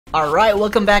Alright,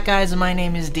 welcome back guys, my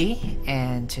name is D,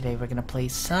 and today we're gonna play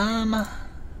some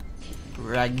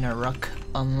Ragnarok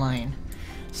Online.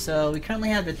 So we currently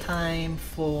have the time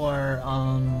for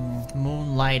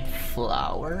Moonlight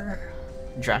Flower,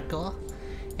 Dracula,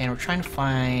 and we're trying to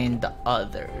find the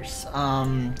others.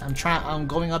 I'm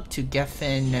going up to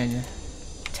Geffen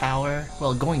Tower,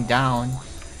 well going down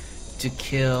to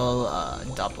kill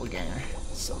Doppelganger.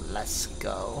 So let's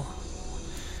go.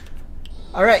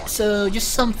 Alright, so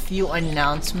just some few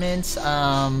announcements.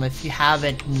 If you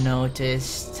haven't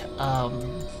noticed,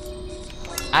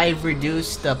 I've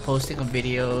reduced the posting of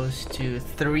videos to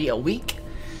 3 a week.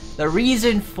 The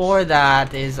reason for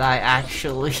that is I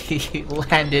actually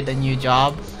landed a new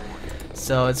job,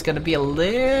 so it's gonna be a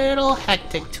little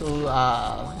hectic to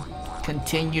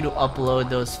continue to upload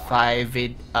those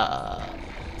 7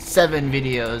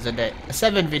 videos a day,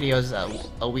 7 videos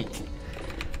a week.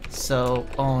 So,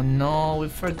 oh no, we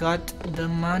forgot the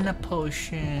mana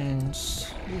potions.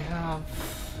 We have,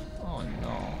 oh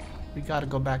no, we gotta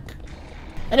go back.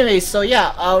 Anyway, so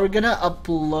yeah, we're gonna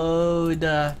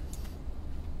upload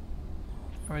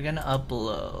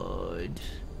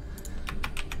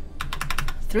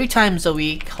 3 times a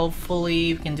week.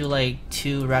 Hopefully we can do like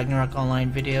 2 Ragnarok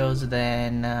Online videos,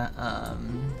 then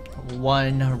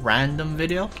 1 random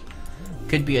video.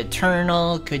 Could be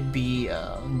Eternal, could be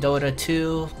Dota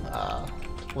 2,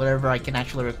 whatever I can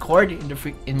actually record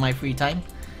in my free time.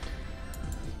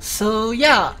 So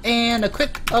yeah, and a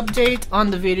quick update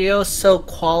on the video. So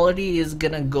quality is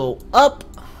gonna go up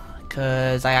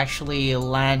because I actually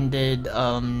landed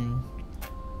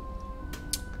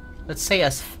let's say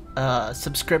a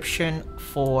subscription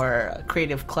for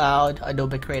Creative Cloud,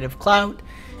 Adobe Creative Cloud.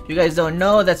 If you guys don't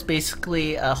know, that's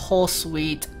basically a whole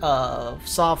suite of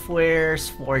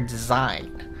softwares for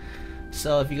design.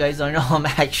 So if you guys don't know, I'm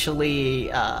actually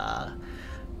a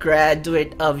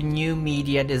graduate of new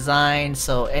media design,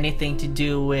 so anything to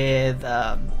do with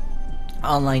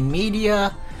online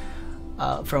media,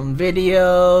 from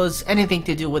videos, anything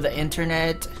to do with the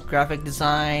internet, graphic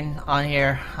design on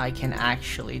here, I can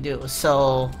actually do.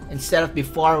 So instead of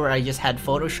before where I just had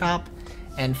Photoshop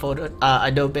and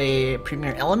Adobe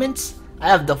Premiere Elements, I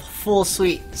have the full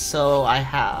suite. So I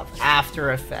have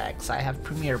After Effects, I have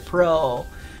Premiere Pro.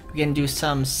 We can do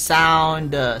some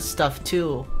sound stuff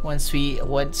too once we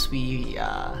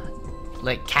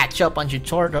like catch up on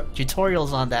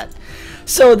tutorials on that.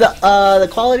 So the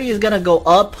quality is gonna go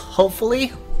up,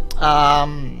 hopefully.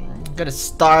 I'm gonna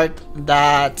start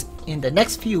that in the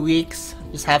next few weeks.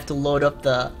 Just have to load up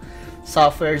the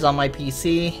softwares on my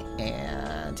PC,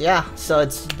 and yeah, so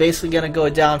it's basically gonna go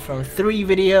down from 7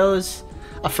 videos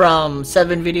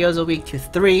a week to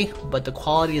 3, but the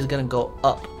quality is gonna go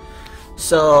up.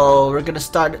 So we're gonna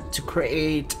start to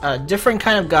create different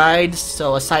kind of guides.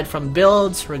 So aside from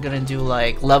builds, we're gonna do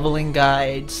like leveling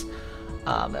guides,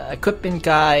 equipment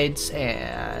guides,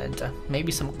 and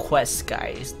maybe some quest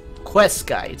guides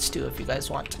too if you guys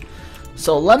want.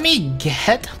 So let me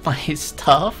get my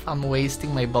stuff. I'm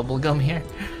wasting my bubblegum here,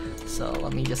 so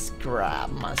let me just grab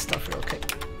my stuff real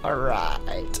quick.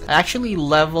 Alright, I actually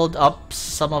leveled up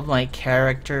some of my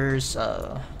characters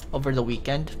over the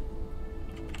weekend.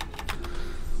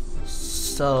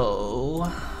 So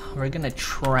we're gonna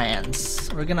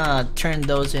turn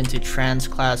those into trans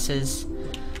classes,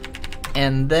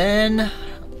 and then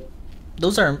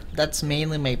that's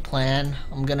mainly my plan.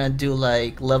 I'm gonna do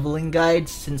like leveling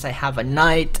guides since I have a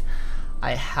knight,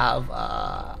 I have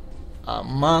a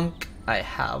monk, I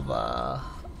have a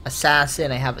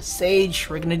assassin, I have a sage.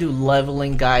 We're gonna do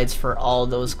leveling guides for all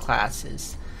those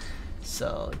classes,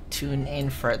 so tune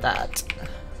in for that.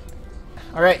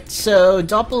 Alright, so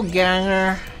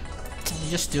Doppelganger, let me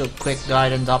just do a quick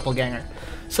guide on Doppelganger.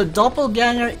 So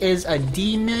Doppelganger is a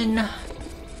demon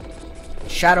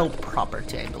shadow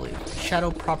property, I believe.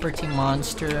 Shadow property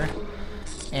monster,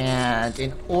 and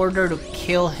in order to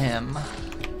kill him,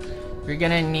 you're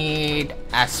gonna need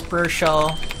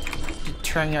Aspertial to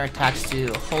turn your attacks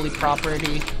to holy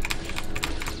property.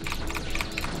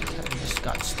 I just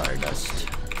got Stardust.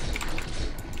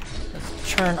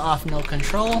 Let's turn off no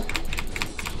control.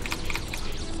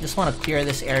 Just want to clear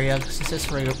this area because this is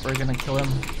where we're gonna kill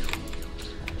him.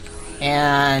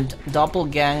 And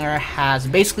Doppelganger has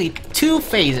basically 2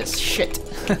 phases. Shit.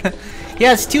 He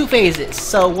has 2 phases.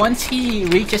 So once he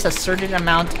reaches a certain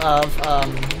amount of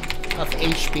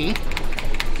HP,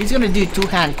 he's gonna do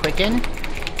 2-hand quicken,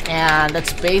 and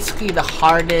that's basically the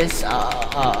hardest.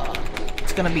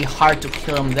 It's gonna be hard to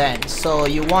kill him then. So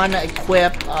you want to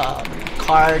equip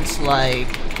cards like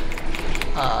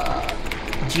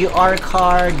GR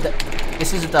card.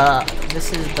 This is the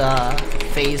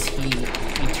phase he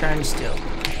turns to.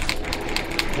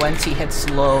 20 hits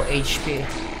low HP.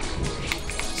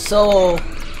 So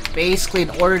basically,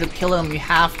 in order to kill him, you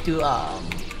have to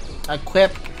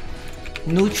equip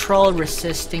neutral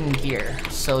resisting gear.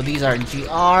 So these are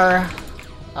GR,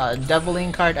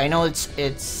 Deviling card. I know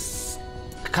it's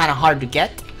kind of hard to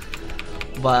get,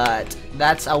 but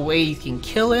that's a way you can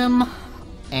kill him.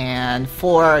 And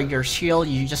for your shield,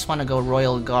 you just want to go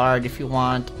Royal Guard if you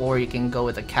want, or you can go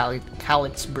with a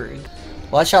Kalitzberg.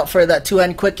 Watch out for that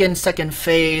 2-hand quicken second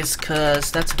phase,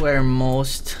 cause that's where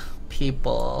most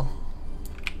people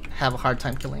have a hard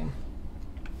time killing him.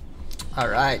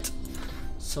 Alright,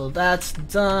 so that's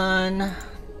done.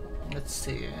 Let's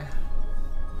see.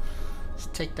 Let's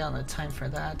take down the time for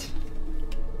that.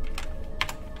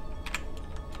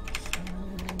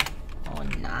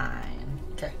 9.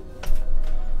 Okay.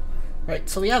 Right,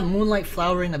 so we have Moonlight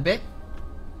Flower in a bit.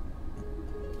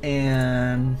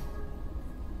 And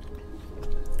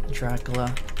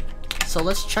Dracula. So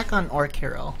let's check on Orc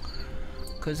Hero.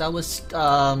 Because I was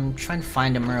trying to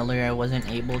find him earlier, I wasn't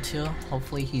able to.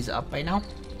 Hopefully he's up by now.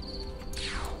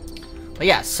 But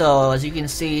yeah, so as you can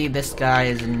see, this guy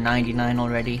is 99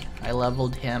 already. I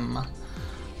leveled him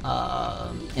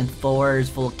in Thor's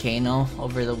Volcano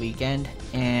over the weekend.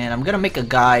 And I'm gonna make a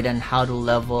guide on how to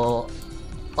level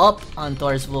up on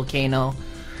Thor's Volcano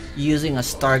using a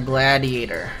Star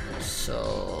Gladiator.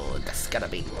 So that's gotta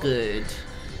be good.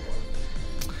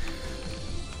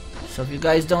 So if you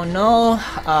guys don't know,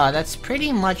 that's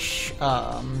pretty much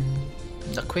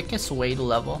the quickest way to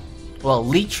level. Well,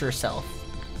 leech yourself.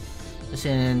 It's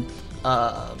in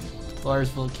Thor's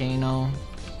Volcano.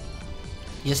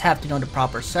 You just have to know the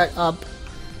proper setup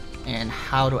and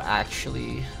how to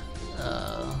actually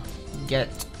get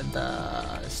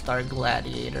the Star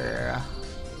Gladiator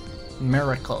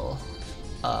Miracle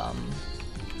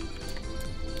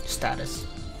status.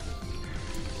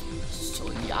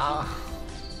 So yeah.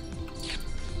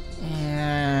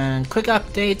 And quick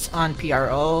updates on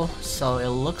pRO. So it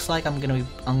looks like I'm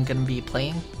gonna be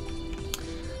playing.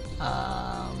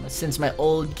 Since my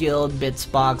old guild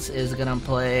Bitsbox is gonna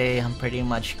play, I'm pretty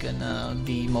much gonna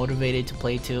be motivated to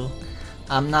play too.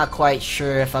 I'm not quite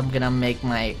sure if I'm gonna make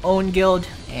my own guild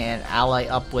and ally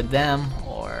up with them,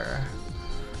 or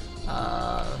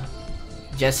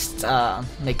just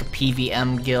make a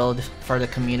PVM guild for the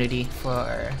community,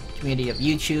 for community of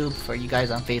YouTube, for you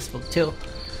guys on Facebook too.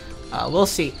 We'll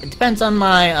see. It depends on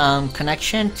my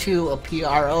connection to a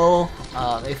pRO.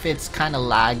 If it's kind of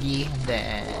laggy,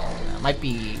 then it might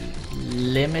be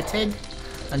limited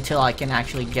until I can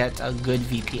actually get a good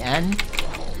VPN.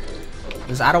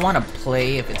 Because I don't want to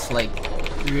play if it's like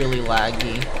really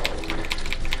laggy.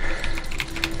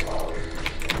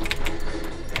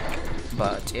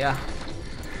 But yeah,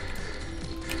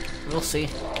 we'll see.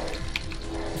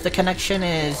 If the connection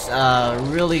is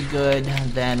really good,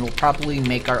 then we'll probably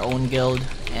make our own guild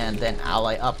and then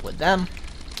ally up with them.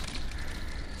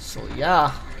 So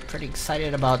yeah, pretty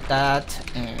excited about that.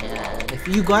 And if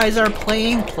you guys are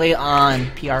playing, play on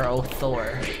pRO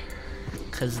Thor,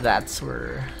 because that's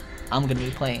where I'm gonna be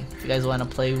playing. If you guys want to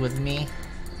play with me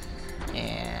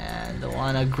and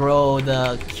want to grow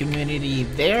the community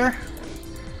there,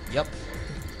 yep,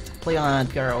 play on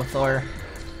pRO Thor.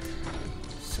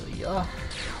 So yeah.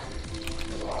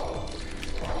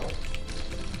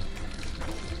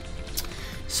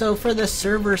 So for the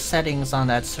server settings on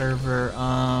that server,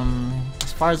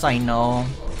 as far as I know,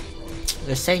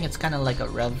 they're saying it's kind of like a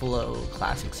Revlo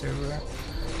classic server.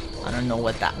 I don't know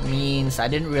what that means. I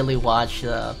didn't really watch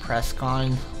the press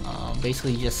con.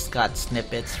 Basically just got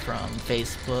snippets from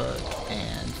Facebook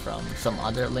and from some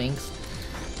other links.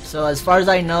 So as far as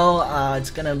I know,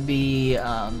 it's gonna be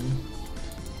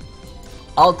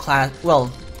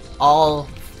all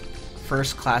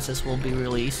first classes will be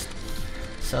released.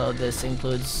 So this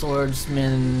includes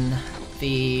swordsman,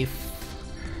 thief,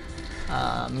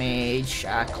 mage,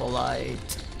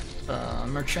 acolyte,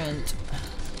 merchant.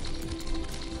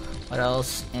 What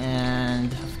else?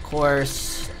 And of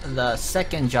course the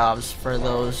second jobs for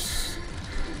those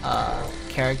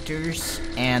characters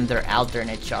and their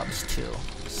alternate jobs too.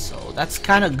 So that's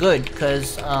kind of good,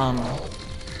 because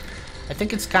I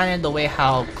think it's kind of the way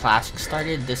how Classic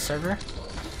started this server.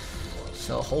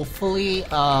 So hopefully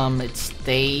it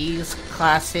stays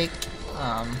Classic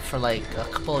for like a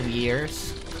couple of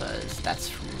years, because that's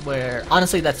where,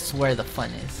 honestly, that's where the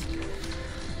fun is.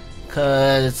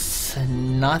 Because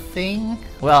nothing,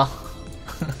 well,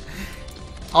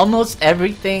 almost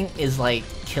everything is like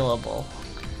killable.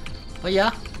 But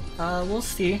yeah, we'll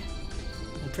see.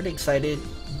 I'm pretty excited,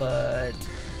 but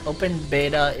open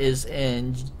beta is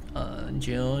in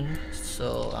June,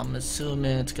 so I'm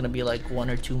assuming it's gonna be like 1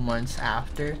 or 2 months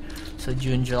after. So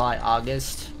June, July,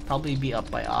 August, probably be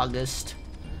up by August.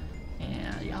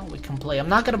 And yeah, we can play. I'm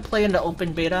not gonna play in the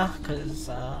open beta because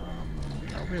I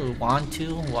don't really want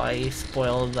to. Why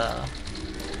spoil the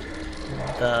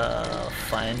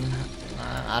fun?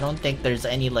 I don't think there's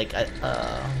any like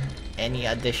any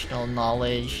additional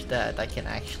knowledge that I can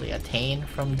actually attain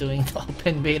from doing the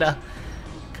open beta,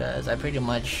 because I pretty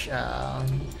much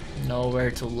know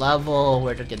where to level,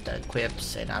 where to get the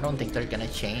equips, and I don't think they're gonna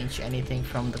change anything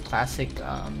from the classic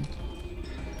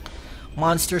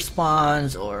monster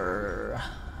spawns or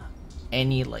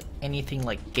anything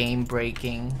like game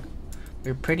breaking.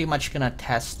 We're pretty much gonna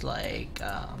test like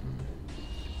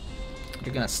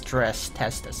you're gonna stress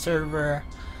test the server,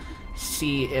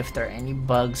 see if there are any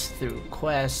bugs through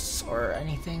quests or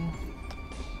anything.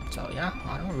 So yeah,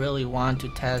 I don't really want to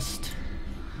test.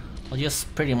 I'll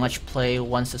just pretty much play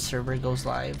once the server goes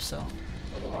live. So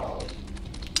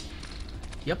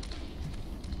yep.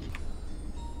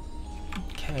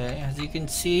 Okay, as you can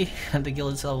see, the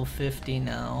guild is level 50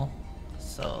 now.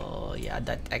 So yeah,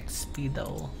 that XP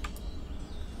though.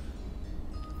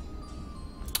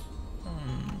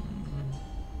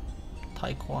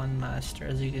 Taekwondo Master,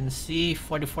 as you can see,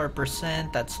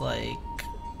 44%, that's like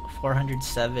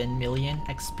 407 million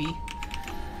XP.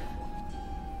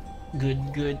 Good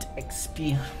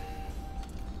XP.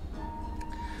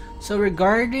 So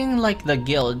regarding like the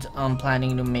guild I'm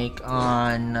planning to make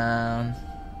on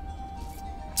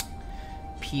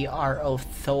pRO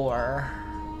Thor,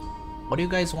 what do you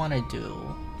guys want to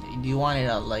do? Do you want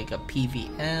it like a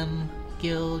PVM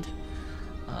guild?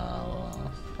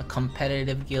 A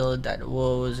competitive guild that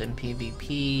woes and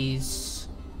PvPs,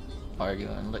 or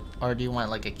do you want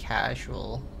like a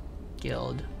casual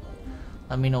guild?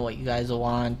 Let me know what you guys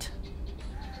want,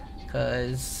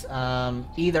 because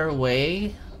either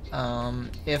way,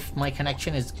 if my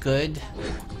connection is good,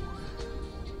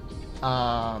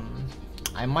 I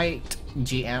might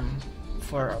GM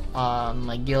for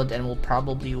my guild, and will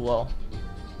probably WoW.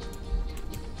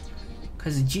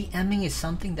 Because GMing is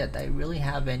something that I really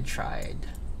haven't tried.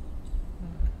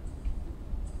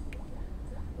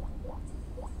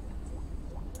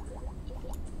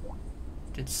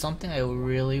 It's something I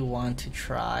really want to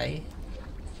try,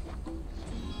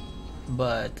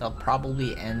 but I'll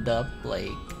probably end up like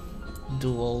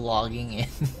dual logging in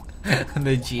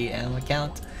the GM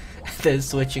account and then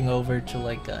switching over to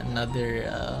like another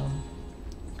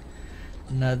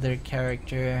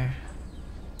character.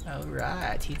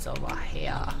 Alright, he's over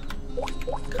here.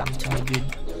 Come to me,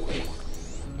 dude.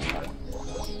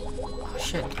 Oh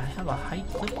shit, I have a height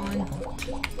clip on? What?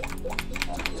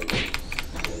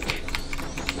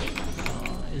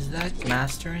 Is that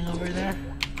mastering over there?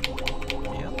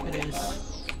 Yep, it is.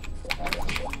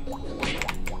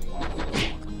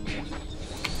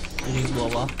 Did he blow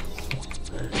up?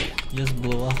 Just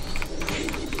blew up.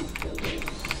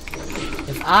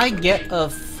 If I get a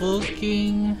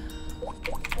fucking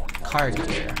card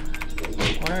here,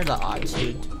 what are the odds,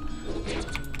 dude?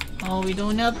 Oh, we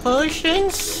don't have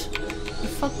potions? We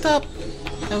fucked up.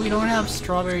 No, we don't have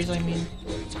strawberries, I mean.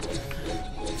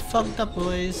 Fucked up,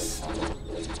 boys.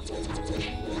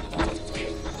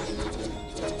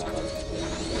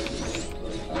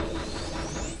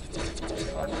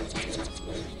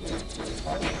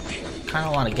 Kinda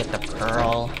wanna get the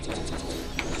pearl.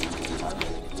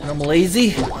 And I'm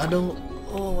lazy. I don't.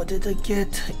 Oh, what did I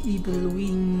get? Evil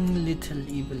wing, little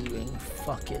evil wing.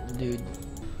 Fuck it, dude.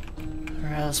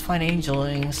 Alright, let's find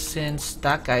angeling. Since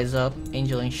that guy's up,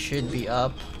 angeling should be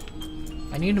up.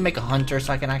 I need to make a hunter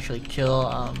so I can actually kill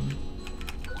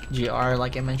GR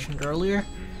like I mentioned earlier.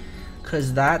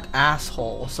 Cause that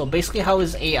asshole. So basically, how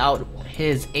his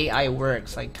AI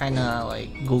works, I kinda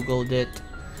like Googled it.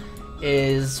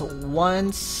 Is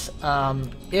once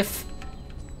if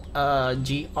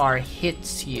GR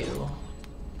hits you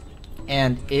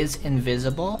and is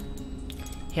invisible,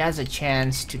 he has a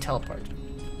chance to teleport.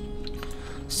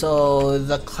 So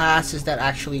the classes that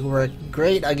actually work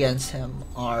great against him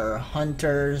are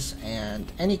hunters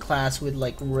and any class with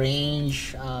like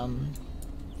range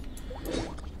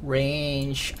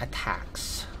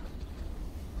attacks.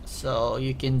 So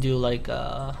you can do like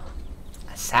a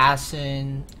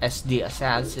assassin, SD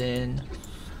assassin,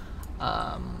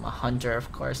 a hunter,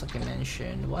 of course, like I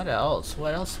mentioned. What else?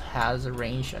 What else has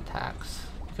range attacks?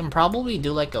 You can probably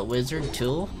do like a wizard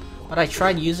too, but I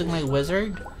tried using my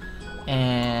wizard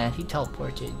and he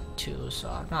teleported too, so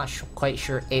I'm not quite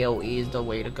sure AoE is the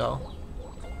way to go.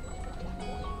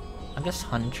 I guess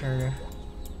hunter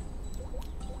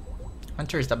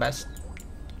is the best.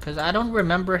 Because I don't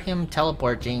remember him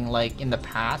teleporting like in the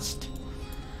past.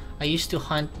 I used to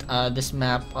hunt this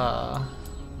map a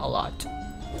lot.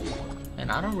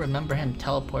 And I don't remember him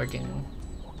teleporting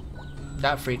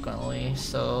that frequently,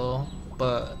 so...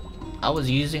 But I was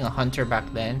using a hunter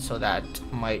back then, so that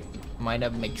might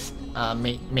have makes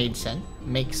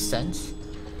sense.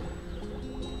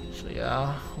 So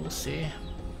yeah, we'll see.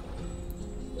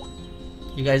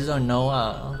 You guys don't know,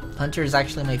 hunter is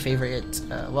actually my favorite,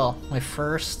 well, my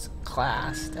first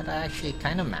class that I actually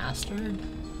kind of mastered.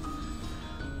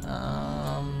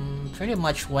 Pretty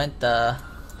much went the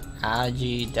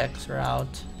Agi Dex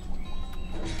route.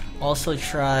 Also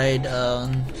tried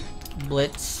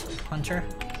Blitz Hunter.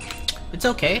 It's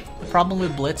okay. The problem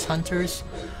with Blitz Hunters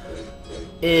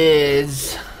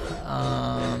is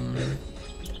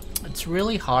it's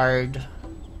really hard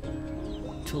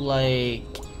to like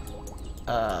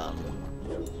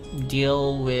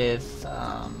deal with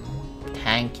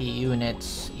tanky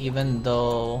units, even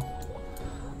though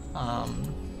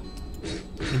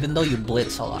you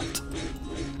blitz a lot.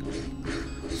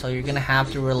 So you're gonna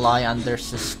have to rely on their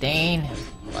sustain,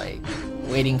 like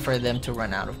waiting for them to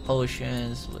run out of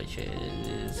potions, which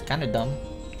is kind of dumb.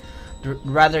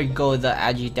 Rather go the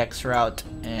Agidex route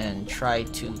and try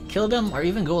to kill them, or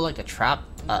even go like a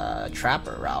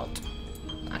trapper route.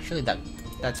 Actually,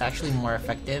 that's actually more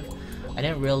effective. I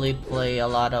didn't really play a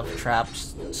lot of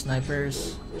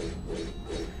snipers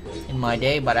in my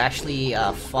day, but I actually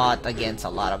fought against a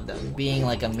lot of them. Being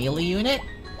like a melee unit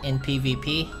in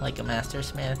PvP, like a Master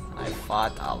Smith, I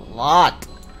fought a lot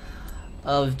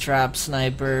of trap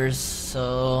snipers.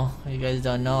 So you guys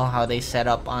don't know how they set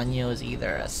up on you is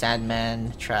either a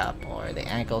Sandman trap or they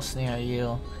ankle snare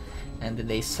you, and then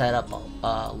they set up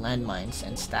landmines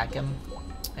and stack them,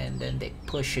 and then they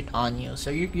push it on you.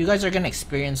 So you guys are gonna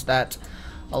experience that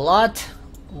a lot.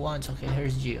 Once, okay,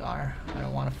 here's GR. I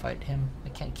don't want to fight him. I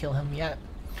can't kill him yet.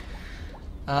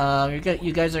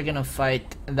 You guys are gonna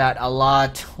fight that a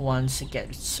lot once it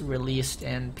gets released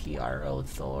in pRO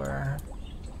Thor,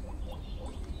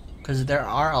 because there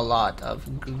are a lot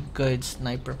of good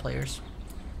sniper players.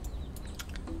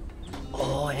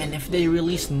 Oh, and if they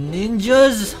release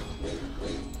ninjas,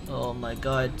 oh my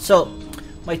god. So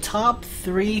my top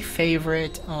 3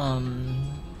 favorite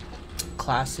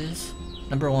classes.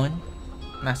 Number 1,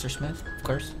 Master Smith, of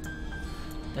course.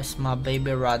 That's my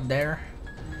baby right there.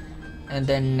 And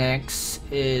then next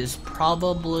is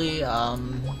probably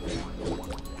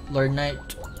Lord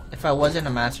Knight. If I wasn't a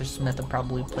Master Smith, I'd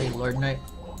probably play Lord Knight.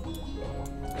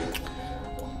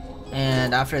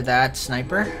 And after that,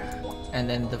 Sniper. And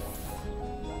then the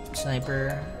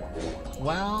Sniper,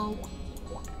 well,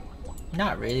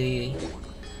 not really.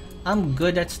 I'm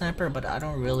good at Sniper, but I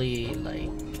don't really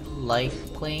like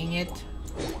playing it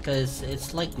because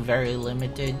it's like very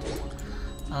limited.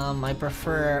 I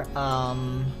prefer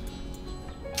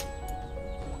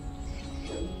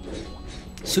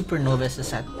Supernovus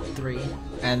is at 3,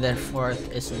 and then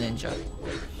 4th is Ninja.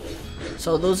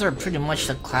 So those are pretty much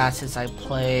the classes I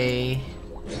play.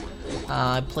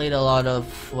 I played a lot of,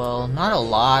 well, not a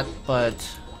lot, but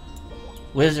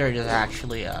Wizard is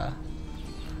actually a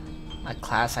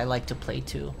class I like to play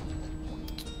too.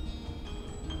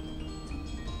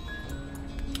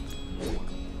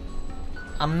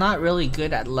 I'm not really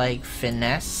good at like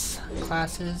finesse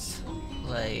classes.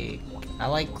 Like, I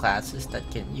like classes that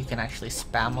you can actually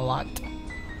spam a lot.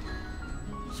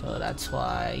 So that's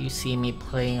why you see me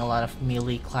playing a lot of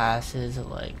melee classes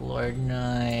like Lord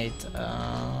Knight,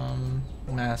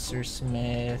 Master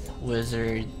Smith,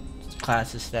 Wizard,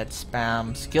 classes that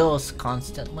spam skills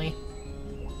constantly.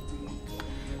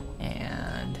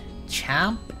 And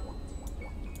Champ,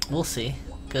 we'll see,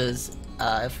 because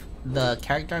if the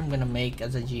character I'm gonna make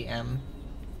as a GM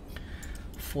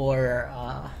for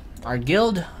our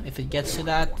guild, if it gets to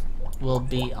that, will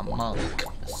be a monk.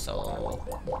 So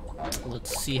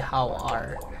let's see how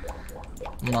our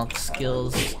monk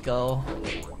skills go.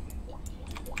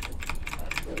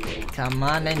 Come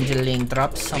on, Angeline,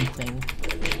 drop something.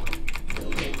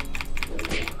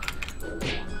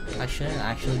 I shouldn't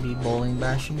actually be bowling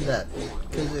bashing that,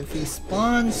 because if he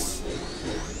spawns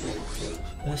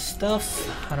this stuff,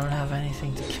 I don't have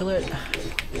anything to kill it.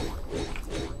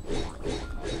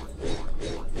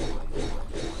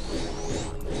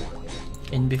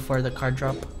 In before the card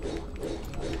drop.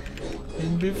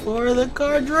 In before the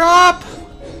card drop!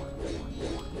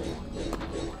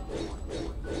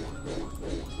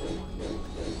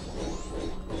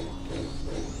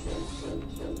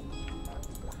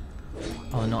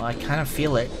 Oh no, I kind of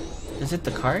feel it. Is it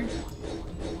the card?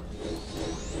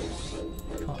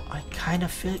 Oh, I kind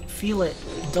of feel it.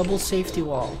 Double safety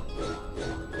wall.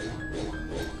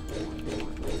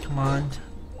 on.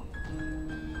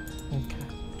 Okay.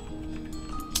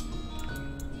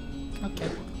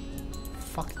 Okay.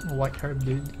 Fucking white herb,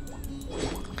 dude.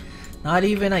 Not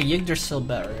even a Yggdrasil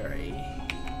berry.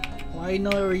 Why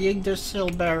no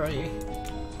Yggdrasil berry?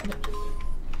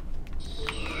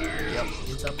 Yep,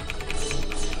 it's up.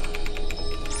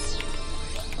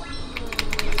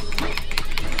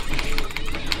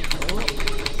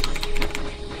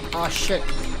 Oh shit,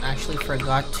 I actually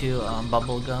forgot to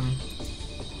bubblegum.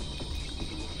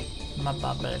 My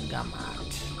bubblegum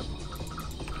out.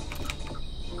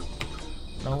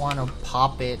 I don't want to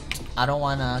pop it. I don't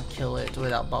want to kill it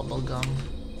without bubblegum.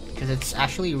 Because it's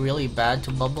actually really bad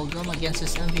to bubblegum against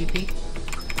this MVP.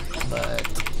 But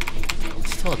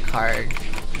it's still a card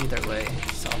either way.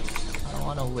 So I don't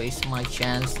want to waste my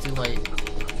chance to like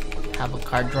have a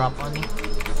card drop on me.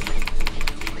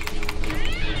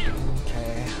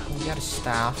 We got a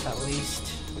staff at least.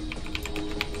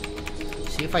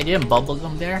 See, if I didn't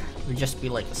bubblegum there, it would just be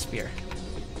like a spear.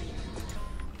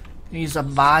 He's a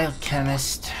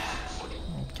biochemist.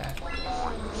 Okay.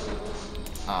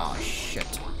 Oh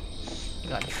shit.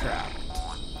 Got trapped.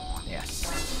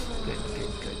 Yes. Good,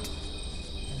 good, good.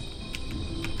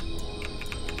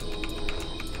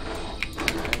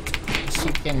 Alright. Let's see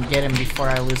if we can get him before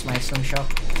I lose my swim show.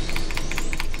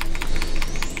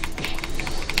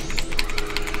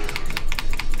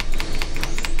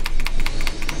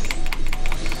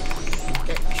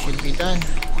 Be done.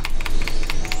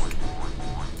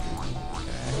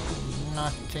 Okay.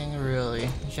 Nothing really.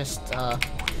 Just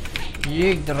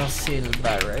Yggdrasil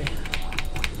berry.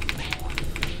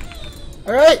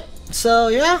 Alright, so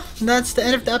yeah, that's the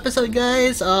end of the episode,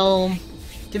 guys. I'll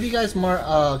give you guys more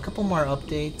a couple more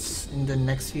updates in the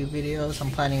next few videos.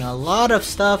 I'm planning a lot of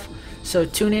stuff, so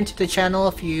tune into the channel.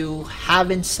 If you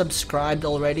haven't subscribed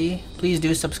already, please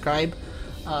do subscribe.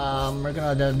 We're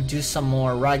gonna do some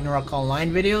more Ragnarok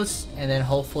Online videos, and then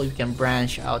hopefully we can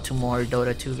branch out to more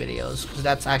Dota 2 videos, because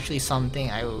that's actually something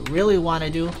I really want to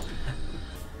do.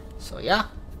 So yeah,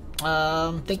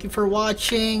 thank you for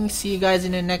watching. See you guys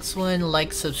in the next one.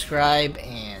 Like, subscribe,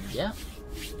 and yeah,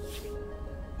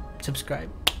 subscribe.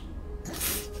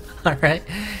 Alright,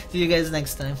 see you guys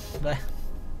next time. Bye.